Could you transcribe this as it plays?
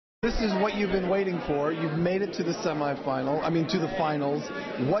This is what you've been waiting for. You've made it to the to the finals.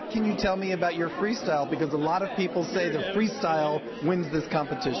 What can you tell me about your freestyle? Because a lot of people say the freestyle wins this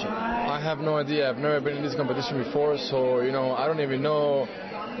competition. I have no idea. I've never been in this competition before, so I don't even know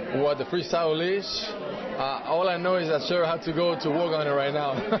what the freestyle is. All I know is that Cheryl had to go to work on it right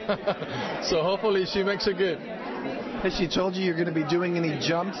now. So hopefully she makes it good. Has she told you you're going to be doing any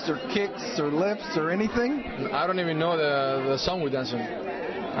jumps or kicks or lifts or anything? I don't even know the song we're dancing.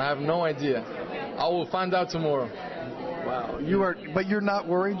 I have no idea. I will find out tomorrow. Wow. But you're not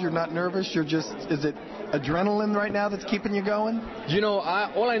worried? You're not nervous? Is it adrenaline right now that's keeping you going?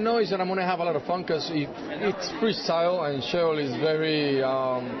 All I know is that I'm going to have a lot of fun because it's freestyle, and Cheryl is very,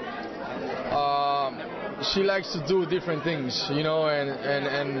 she likes to do different things,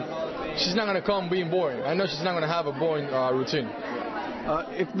 and she's not going to come being boring. I know she's not going to have a boring routine.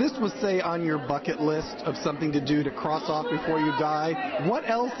 If this was, say, on your bucket list of something to do to cross off before you die, what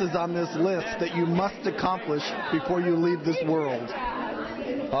else is on this list that you must accomplish before you leave this world?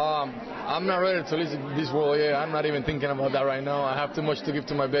 I'm not ready to leave this world yet. I'm not even thinking about that right now. I have too much to give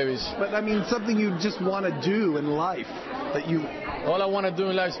to my babies. But, something you just want to do in life that you... All I want to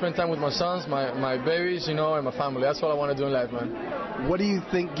do in life is spend time with my sons, my babies, and my family. That's all I want to do in life, man. What do you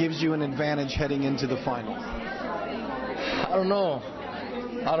think gives you an advantage heading into the finals? I don't know.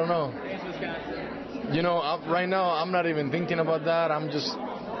 Right now I'm not even thinking about that. I'm just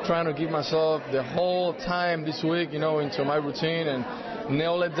trying to give myself the whole time this week, into my routine and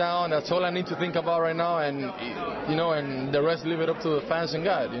nail it down. That's all I need to think about right now, and and the rest leave it up to the fans and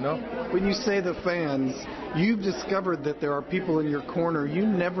God. When you say the fans, you've discovered that there are people in your corner you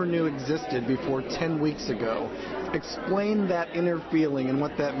never knew existed before 10 weeks ago. Explain that inner feeling and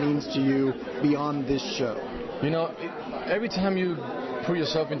what that means to you beyond this show. Every time you put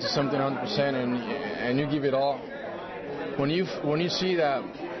yourself into something 100% and you give it all, when you see that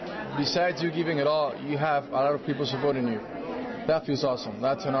besides you giving it all, you have a lot of people supporting you, that feels awesome.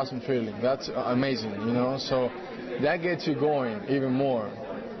 That's an awesome feeling. That's amazing, so that gets you going even more.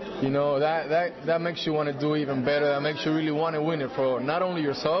 That makes you want to do even better. That makes you really want to win it for not only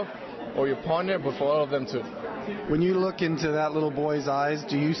yourself or your partner, but for all of them too. When you look into that little boy's eyes,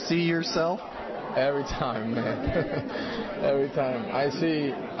 do you see yourself? Every time, man. Every time. I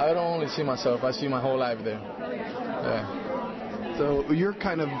don't only see myself, I see my whole life there. Yeah. So you're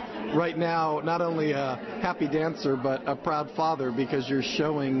kind of, right now, not only a happy dancer, but a proud father because you're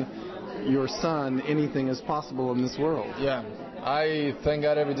showing your son anything is possible in this world. Yeah. I thank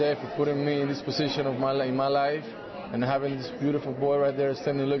God every day for putting me in this position in my life and having this beautiful boy right there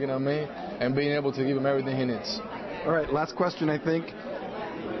standing looking at me and being able to give him everything he needs. All right, last question, I think.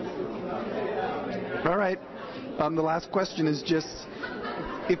 All right. The last question is just,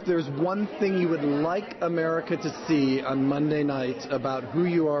 if there's one thing you would like America to see on Monday night about who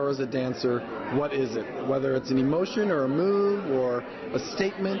you are as a dancer, what is it? Whether it's an emotion or a move or a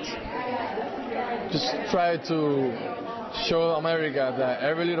statement? Just try to show America that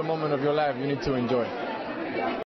every little moment of your life you need to enjoy.